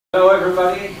Hello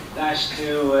everybody, nice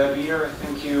to be here.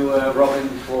 Thank you Robin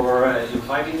for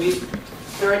inviting me.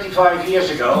 35 years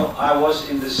ago I was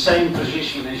in the same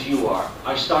position as you are.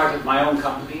 I started my own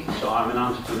company, so I'm an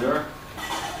entrepreneur.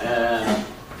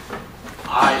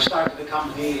 I started the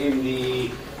company in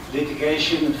the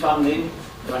litigation, funding,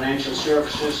 financial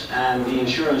services and the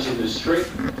insurance industry.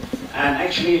 And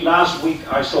actually last week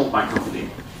I sold my company.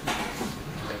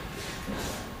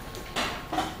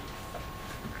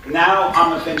 Now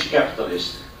I'm a venture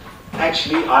capitalist.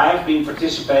 Actually, I have been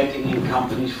participating in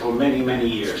companies for many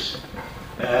years.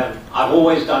 I've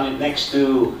always done it next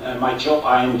to my job.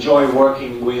 I enjoy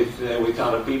working with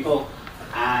other people.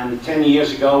 And 10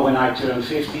 years ago, when I turned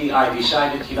 50, I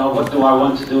decided, you know, what do I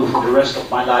want to do for the rest of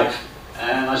my life?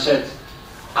 And I said,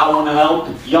 I want to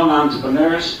help young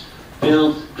entrepreneurs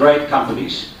build great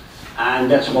companies. And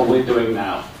that's what we're doing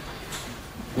now.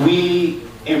 We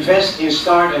invest in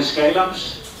start and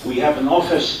scale-ups. We have an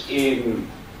office in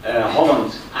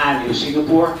Holland and in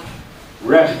Singapore.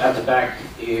 Rev at the back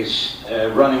is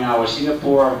running our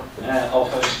Singapore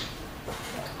office.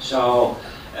 So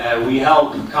we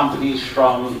help companies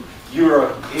from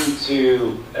Europe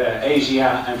into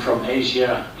Asia and from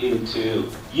Asia into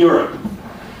Europe.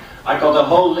 I got a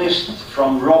whole list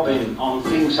from Robin on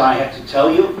things I had to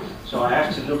tell you. So I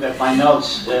have to look at my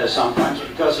notes sometimes,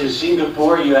 because in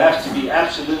Singapore you have to be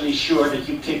absolutely sure that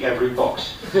you tick every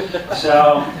box.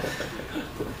 So,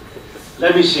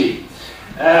 let me see.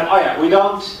 Oh yeah, we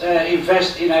don't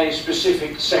invest in a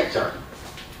specific sector.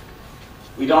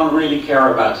 We don't really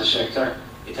care about the sector.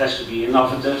 It has to be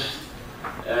innovative,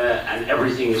 and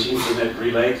everything is internet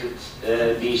related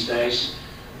these days.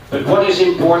 But what is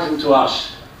important to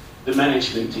us, the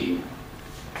management team?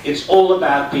 It's all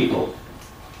about people.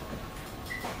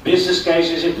 Business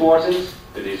case is important,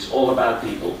 but it's all about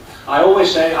people. I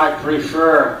always say I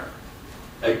prefer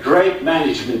a great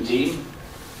management team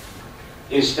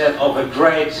instead of a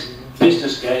great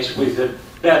business case with a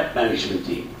bad management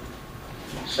team.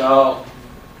 So,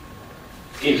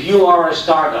 if you are a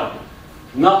startup,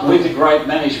 not with a great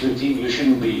management team, you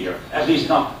shouldn't be here. At least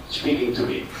not speaking to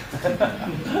me.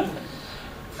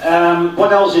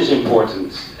 What else is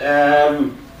important?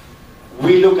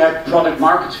 We look at product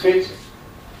market fit.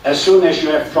 As soon as you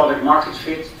have product market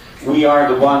fit, we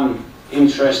are the one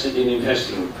interested in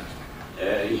investing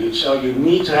in you. So you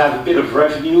need to have a bit of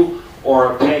revenue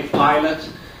or a paid pilot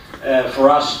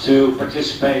for us to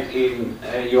participate in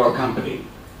your company.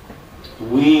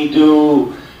 We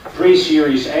do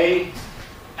pre-Series A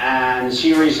and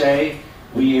Series A.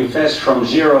 We invest from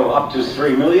 0 up to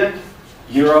 3 million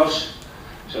euros.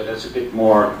 So that's a bit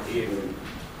more in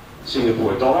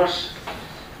Singapore dollars.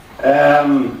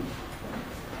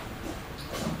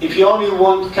 If you only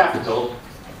want capital,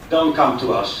 don't come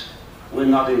to us. We're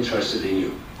not interested in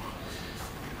you.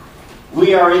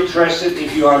 We are interested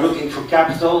if you are looking for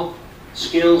capital,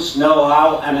 skills,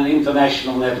 know-how, and an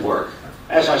international network.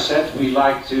 As I said, we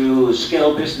like to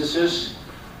scale businesses,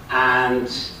 and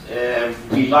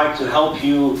we like to help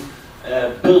you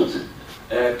build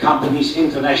companies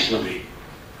internationally.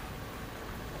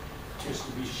 Just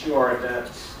to be sure that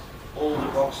all the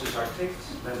boxes are ticked,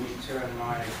 let me turn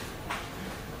my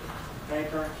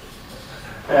paper.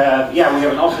 Yeah, we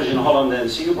have an office in Holland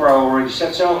and Singapore, I already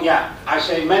said so. Yeah, I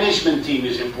say management team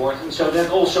is important, so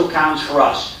that also counts for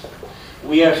us.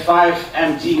 We have 5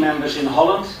 MT members in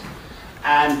Holland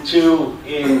and 2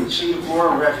 in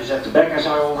Singapore. Rev is at the back, as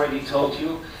I already told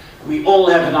you. We all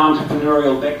have an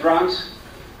entrepreneurial background,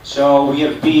 so we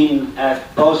have been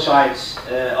at both sides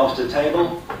of the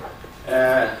table.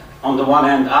 On the one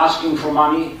hand asking for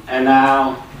money, and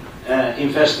now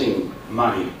investing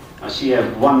money. I see I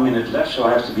have 1 minute left, so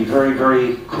I have to be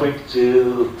very quick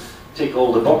to tick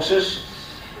all the boxes.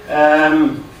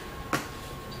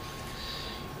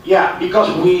 Yeah,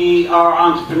 because we are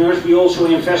entrepreneurs, we also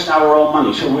invest our own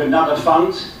money. So we're not a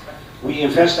fund, we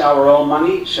invest our own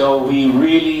money, so we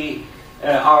really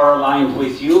are aligned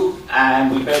with you,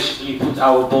 and we basically put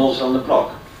our balls on the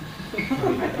block.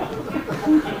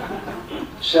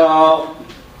 So,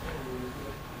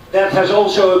 that has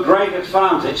also a great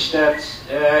advantage that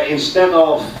instead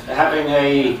of having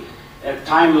a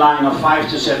timeline of 5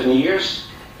 to 7 years,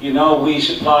 you know, we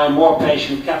supply more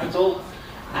patient capital,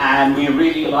 and we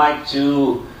really like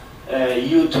to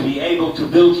you to be able to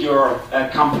build your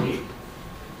company.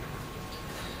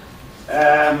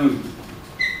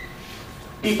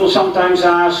 People sometimes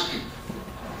ask,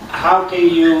 how can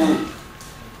you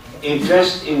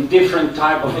invest in different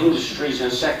type of industries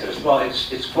and sectors? Well,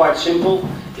 it's quite simple.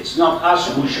 It's not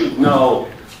us who should know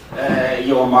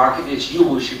your market, it's you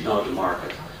who should know the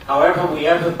market. However, we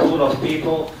have a pool of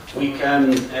people we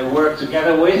can work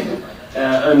together with.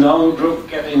 A known group,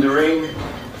 Get in the Ring.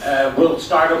 World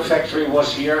Startup Factory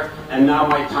was here, and now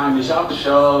my time is up,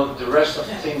 so the rest of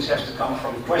the things have to come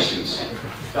from questions.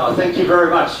 So thank you very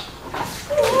much.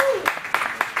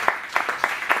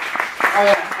 Oh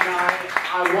yeah,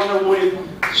 and I want to win,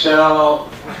 so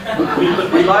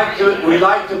we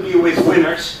like to be with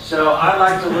winners. So I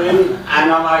like to win,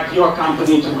 and I like your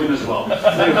company to win as well.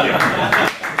 Thank you.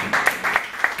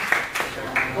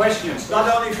 Questions, not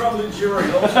only from the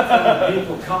jury, also from the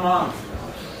people. Come on.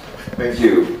 Thank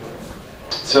you.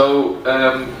 So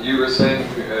you were saying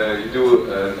you do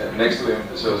next to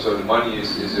him. So the money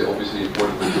is obviously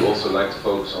important, but you also like to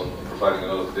focus on providing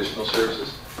a lot of additional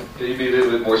services. Can you be a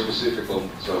little bit more specific on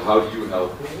how do you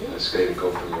help a scaling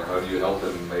company, or how do you help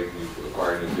them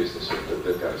acquire new business, or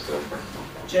that kind of stuff?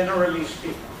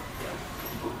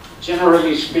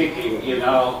 Generally speaking, you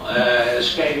know,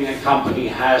 scaling a company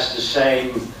has the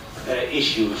same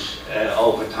issues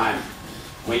over time.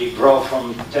 When you grow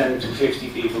from 10 to 50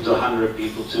 people to 100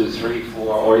 people to 3,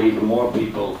 4 or even more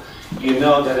people, you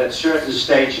know that at certain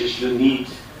stages you need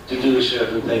to do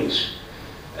certain things.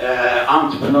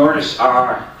 Entrepreneurs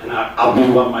are, and I'll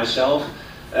be one myself,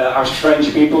 are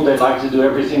strange people. They like to do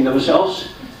everything themselves.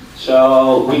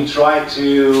 So we try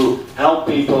to help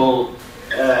people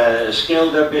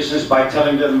scale their business by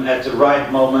telling them at the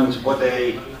right moment what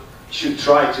they should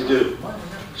try to do,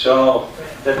 so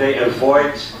that they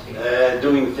avoid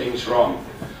doing things wrong.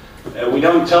 We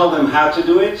don't tell them how to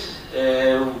do it.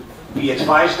 We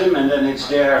advise them, and then it's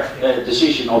their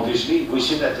decision, obviously. We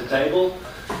sit at the table,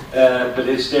 but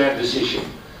it's their decision.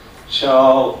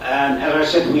 So, and as I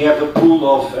said, we have a pool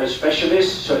of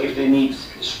specialists, so if they need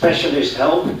specialist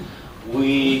help,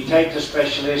 we take the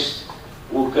specialist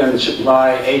who can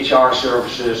supply HR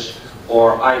services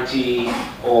or IT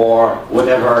or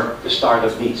whatever the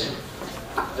startup needs.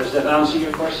 Does that answer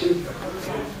your question?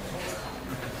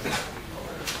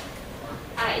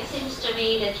 It seems to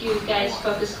me that you guys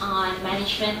focus on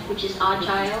management, which is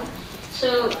agile.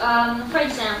 So, for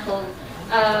example,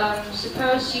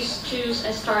 suppose you choose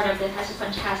a startup that has a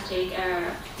fantastic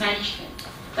management,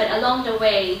 but along the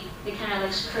way they kind of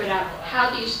like screwed up. How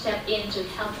do you step in to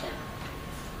help them?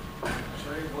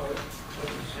 Sorry, what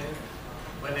did you say?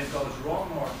 When it goes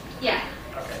wrong, or? Yeah.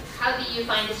 Okay. How do you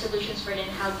find the solutions for them?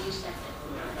 How do you step in?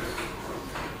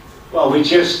 Well, we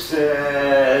just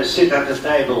sit at the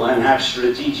table and have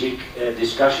strategic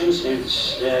discussions.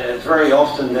 It's very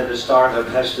often that a startup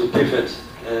has to pivot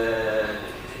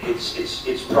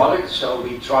its product, so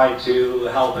we try to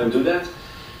help them do that.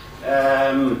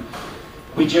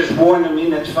 We just warn them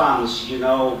in advance, you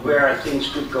know, where things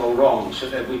could go wrong, so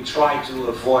that we try to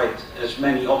avoid as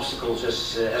many obstacles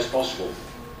as possible.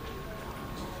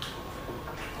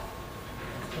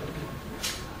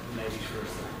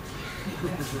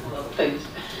 Thanks.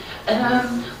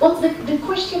 Well, the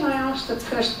question I asked the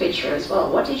first pitcher as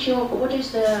well. What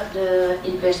is the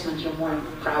investment you're more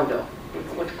proud of?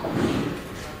 What company?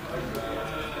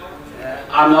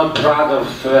 I'm not proud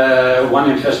of one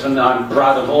investment. I'm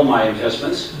proud of all my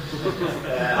investments.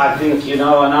 I think, you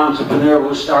know, an entrepreneur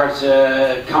who starts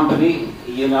a company,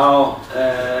 you know,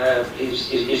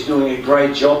 is doing a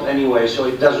great job anyway. So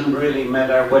it doesn't really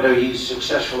matter whether he's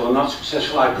successful or not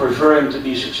successful. I prefer him to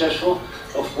be successful,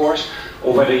 of course,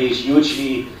 or whether he's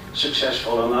hugely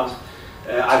successful or not.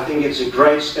 I think it's a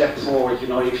great step forward, you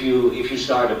know, if you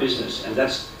start a business, and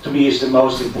that's, to me, is the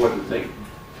most important thing.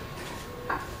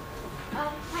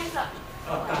 Time's up.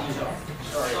 Oh, time is up.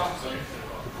 Sorry.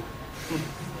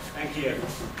 Thank you.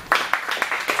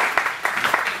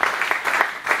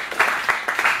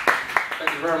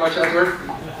 Thank you very much, Edward.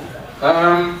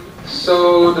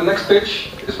 So the next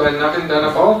pitch is by Navin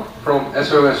Dhanapal from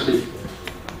SOSV.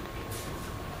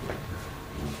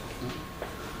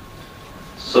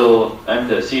 So I'm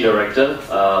the C director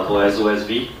for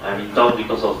SOSV. I'm in town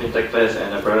because of FinTech Fest,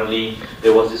 and apparently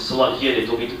there was this slot here. They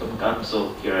told me to come,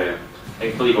 so here I am.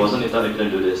 Thankfully, it wasn't in town. I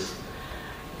couldn't do this.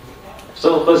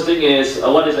 So first thing is,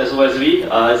 what is SOSV?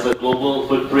 It's a global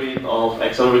footprint of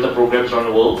accelerator programs around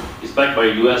the world. It's backed by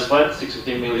a US fund,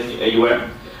 650 million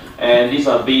AUM, and these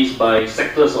are based by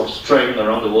sectors of strength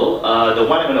around the world. The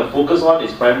one I'm going to focus on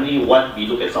is primarily what we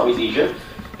look at Southeast Asia,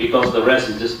 because the rest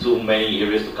is just too many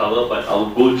areas to cover, but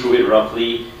I'll go through it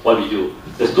roughly what we do.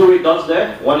 There's two red dots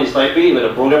there. One is Taipei, where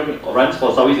the program runs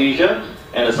for Southeast Asia,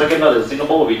 and the second dot is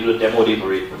Singapore, where we do the demo day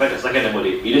for it. In fact, the second demo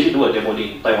day. We usually do a demo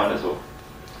day in Taiwan as well.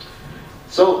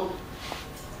 So,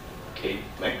 okay,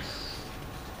 next.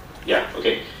 Yeah,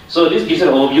 okay. So this gives an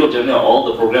overview of generally all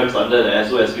the programs under the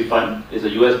SOSV fund. It's a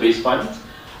US-based fund.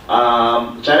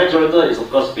 China Accelerator is of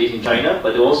course based in China,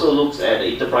 but it also looks at the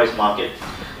enterprise market.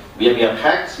 We have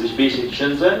Hacks, which is based in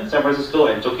Shenzhen, San Francisco,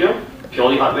 and Tokyo,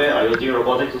 purely hardware, IoT,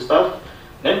 robotics and stuff.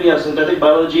 Then we have synthetic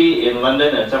biology in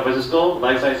London and San Francisco,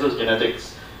 life sciences,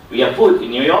 genetics. We have food in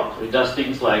New York, which does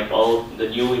things like all the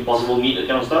new impossible meat, that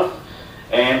kind of stuff.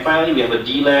 And finally, we have a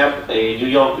D Lab in New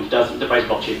York, which does enterprise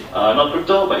blockchain. Not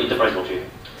crypto, but enterprise blockchain.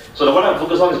 So the one I'm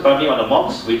focused on is primarily on the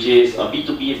MOX, which is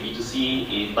B2B and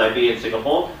B2C in Taipei and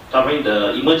Singapore, covering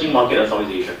the emerging market of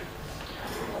Southeast Asia.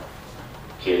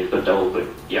 Okay, let's double click.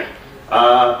 Yeah.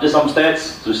 Just some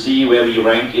stats to see where we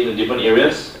rank in the different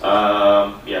areas.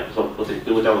 Yeah, so it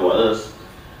will tell about us.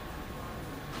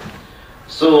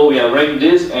 So we have ranked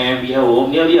this, and we have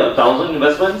nearly 1,000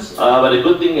 investments. But the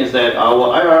good thing is that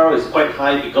our IRR is quite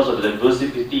high because of the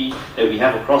diversity that we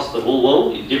have across the whole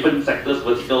world in different sectors,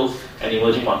 verticals, and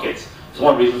emerging markets. It's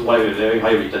one of the reasons why we have very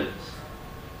high returns.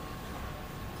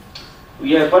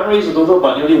 We have fundraised a total of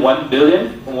about nearly 1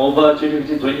 billion from over 2015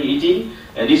 to 2018,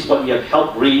 and this is what we have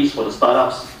helped raise for the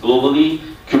startups globally,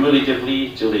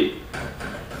 cumulatively till date.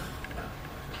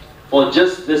 For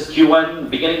just this Q1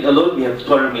 beginning alone, we have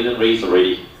 200 million raised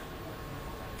already.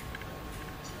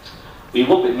 We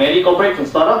work with many corporates and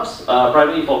startups,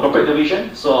 primarily for corporate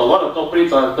division. So a lot of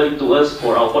corporates are turning to us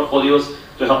for our portfolios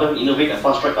to help them innovate and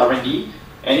fast-track R&D.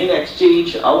 And in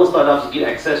exchange, our startups get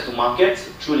access to markets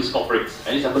through these corporates.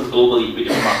 And this happens globally with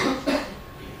different markets.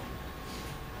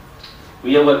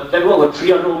 We have a network of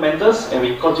 300 mentors, and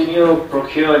we continue to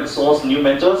procure and source new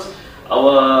mentors.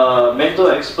 Our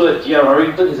mentor expert, T.R.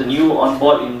 Harrington, is a new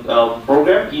on-board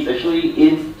program. He's actually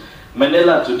in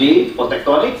Manila today for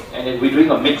Tectonic, and then we're doing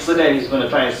a mixer there. He's going to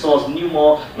try and source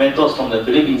more mentors from the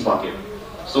Philippines market.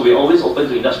 So we're always open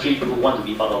to industry who want to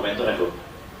be part of our mentor network.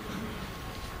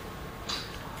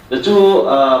 The two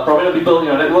prominent people in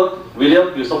our network,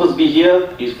 William, you're supposed to be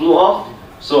here, he flew off,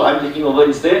 so I'm taking over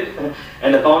instead.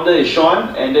 And the founder is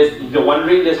Sean, and if you're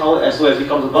wondering, that's how SOSV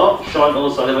comes about. Sean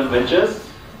owns Sullivan Ventures.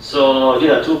 So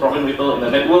these are two prominent people in the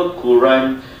network who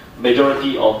run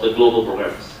majority of the global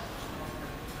programs.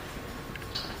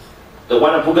 The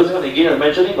one I'm focusing on again, I'm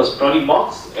mentioning, was Crowley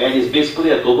MOX, and is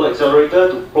basically a global accelerator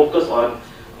to focus on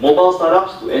mobile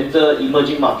startups to enter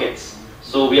emerging markets.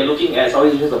 So we are looking at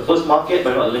Southeast Asia as the first market,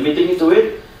 but not limiting it to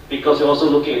it, because we're also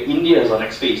looking at India as our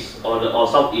next phase, or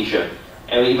South Asia.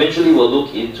 And we eventually will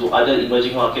look into other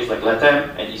emerging markets like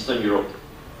LATAM and Eastern Europe.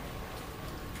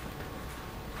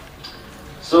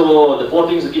 So the four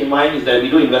things to keep in mind is that we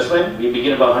do investment. We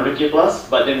begin about 100K plus,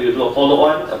 but then we do a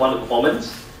follow-on upon the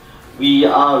performance. We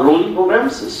are rolling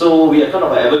programs, so we are kind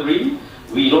of an evergreen.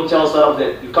 We don't tell startups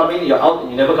that you come in, you're out,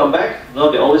 and you never come back.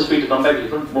 No, they're always free to come back to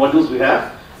different modules we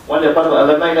have. When they're part of our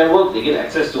alumni network, they get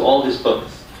access to all these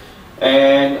perks.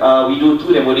 And we do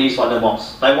 2 demo days on the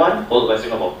MOX, Taiwan, followed by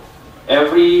Singapore,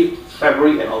 every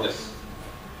February and August.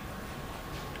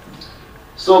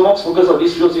 So MOX focus on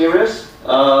these few areas.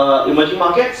 Emerging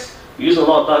markets, we use a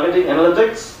lot of targeting,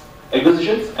 analytics,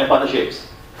 acquisitions, and partnerships.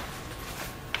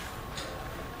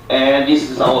 And this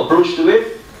is our approach to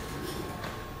it.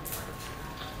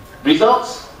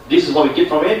 Results, this is what we get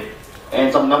from it,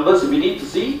 and some numbers we need to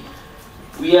see.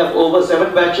 We have over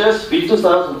 7 batches, 52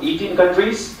 startups from 18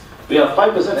 countries. We have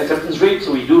 5% acceptance rate,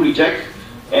 so we do reject,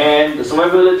 and the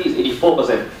survivability is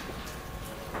 84%.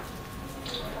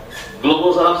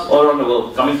 Global startups all around the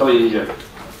world, coming from Asia.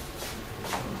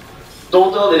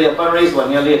 Total, they have fundraised for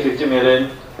nearly 50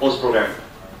 million post-program.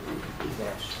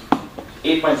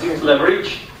 8.6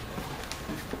 leverage.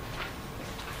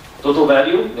 Total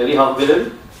value, nearly $500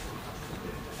 million.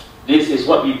 This is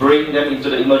what we bring them into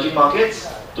the emerging markets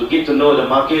to get to know the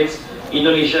markets: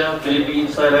 Indonesia,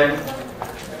 Philippines, Thailand.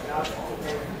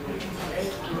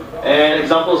 And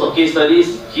examples of case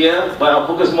studies here, but I'll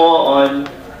focus more on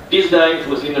this guy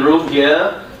who's in the room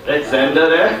here. That's Xander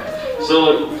there.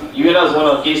 So Yuna is one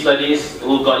of the case studies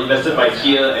who got invested by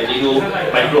here, and they do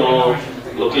micro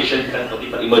location and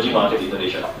emerging market in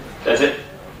Indonesia. That's it.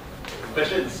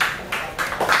 Questions?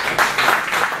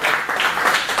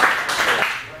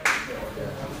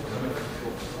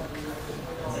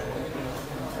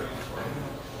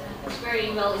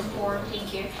 Very well informed,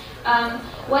 thank you.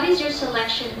 What is your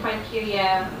selection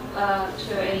criteria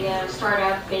to a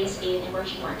startup based in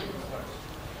emerging market?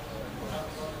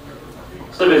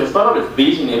 So if a startup is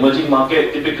based in the emerging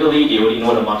market, typically they already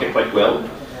know the market quite well.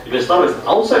 If a startup is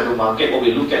outside the market, what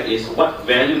we look at is what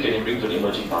value can it bring to the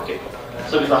emerging market.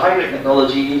 So if it's a high-tech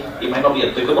technology, it might not be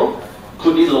applicable.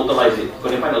 Could they localize it?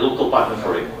 Could they find a local partner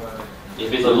for it?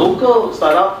 If it's a local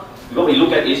startup, what we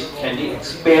look at is, can they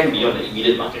expand beyond the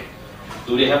immediate market?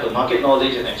 Do they have the market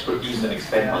knowledge and expertise and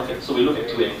expand market? So we look at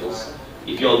 2 angles.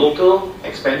 If you're local,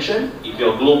 expansion. If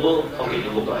you're global, how can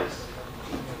you localize?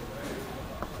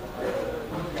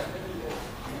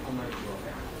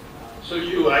 So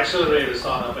you accelerate a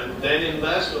startup and then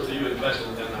invest, or do you invest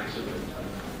and then accelerate?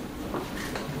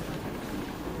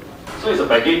 So it's a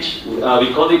package. We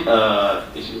call it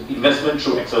investment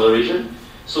through acceleration.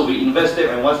 So we invest them,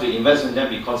 and once we invest in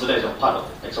them, we consider it as a part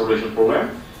of the acceleration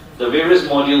program. The various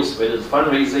modules, whether it's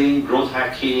fundraising, growth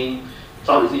hacking,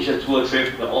 Southeast Asia tour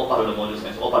trip, they're all part of the modules and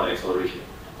it's all part of acceleration.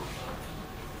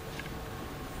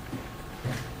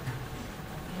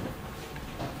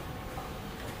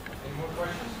 Any more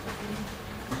questions?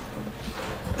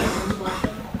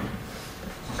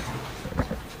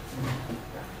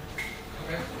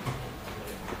 Okay.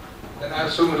 Then I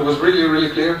assume it was really, really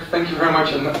clear. Thank you very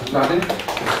much, Nadine.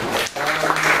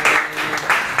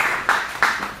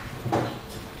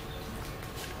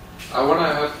 I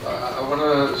want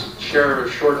to share a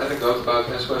short anecdote about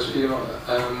SOSV,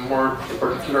 more in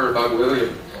particular about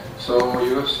William. So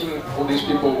you have seen all these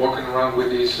people walking around with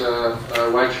these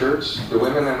white shirts. The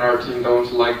women in our team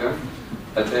don't like them.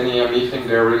 At any meeting,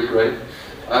 they're really great.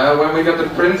 When we got them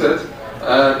printed,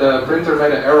 the printer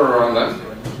made an error on them,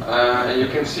 and you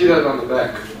can see that on the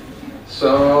back.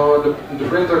 So the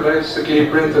printer basically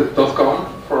printed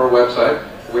 .com for our website,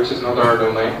 which is not our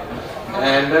domain.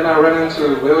 And then I ran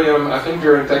into William, I think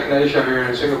during Technasia here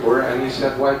in Singapore, and he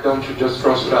said, why don't you just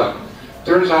cross it out?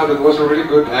 Turns out it was a really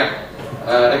good hack.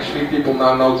 Actually, people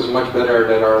now notice much better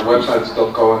that our website is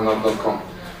 .co and not .com.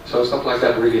 So stuff like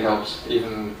that really helps,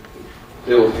 even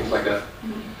little things like that.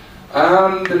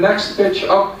 The next pitch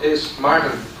up is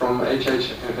Martin from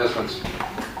HH Investments.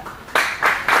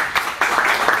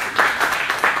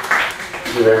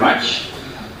 Thank you very much.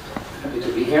 Happy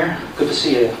to be here. Good to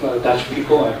see a lot of Dutch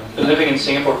people. I've been living in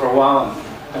Singapore for a while and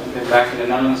haven't been back in the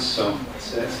Netherlands, so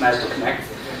it's nice to connect.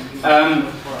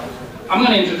 I'm going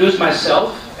to introduce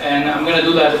myself, and I'm going to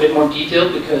do that a bit more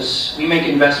detailed because we make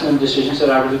investment decisions that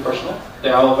are really personal.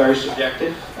 They're all very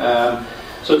subjective.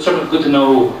 So it's sort of good to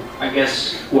know, I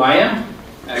guess, who I am,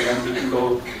 and then we can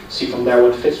go see from there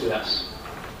what fits with us.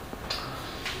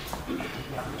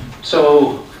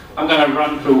 So I'm going to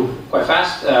run through quite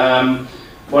fast.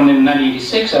 Born in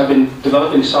 1986, I've been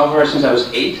developing software since I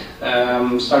was 8.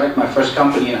 Started my first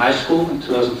company in high school in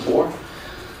 2004.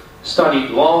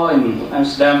 Studied law in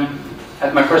Amsterdam.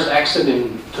 Had my first exit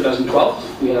in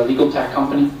 2012. We had a legal tech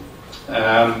company.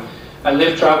 I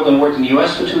lived, traveled, and worked in the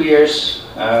US for 2 years.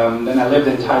 Then I lived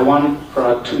in Taiwan for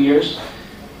about 2 years.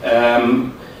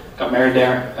 Got married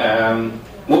there.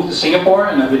 Moved to Singapore,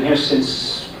 and I've been here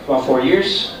since about 4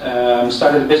 years.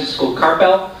 Started a business called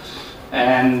Carpel.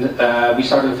 And we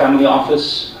started a family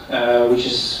office, which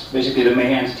is basically the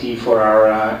main entity for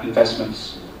our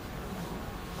investments.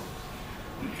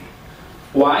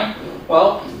 Why?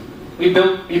 Well, we've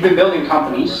been building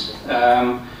companies.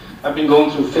 I've been going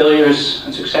through failures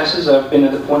and successes. I've been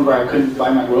at the point where I couldn't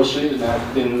buy my groceries, and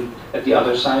I've been at the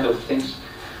other side of things.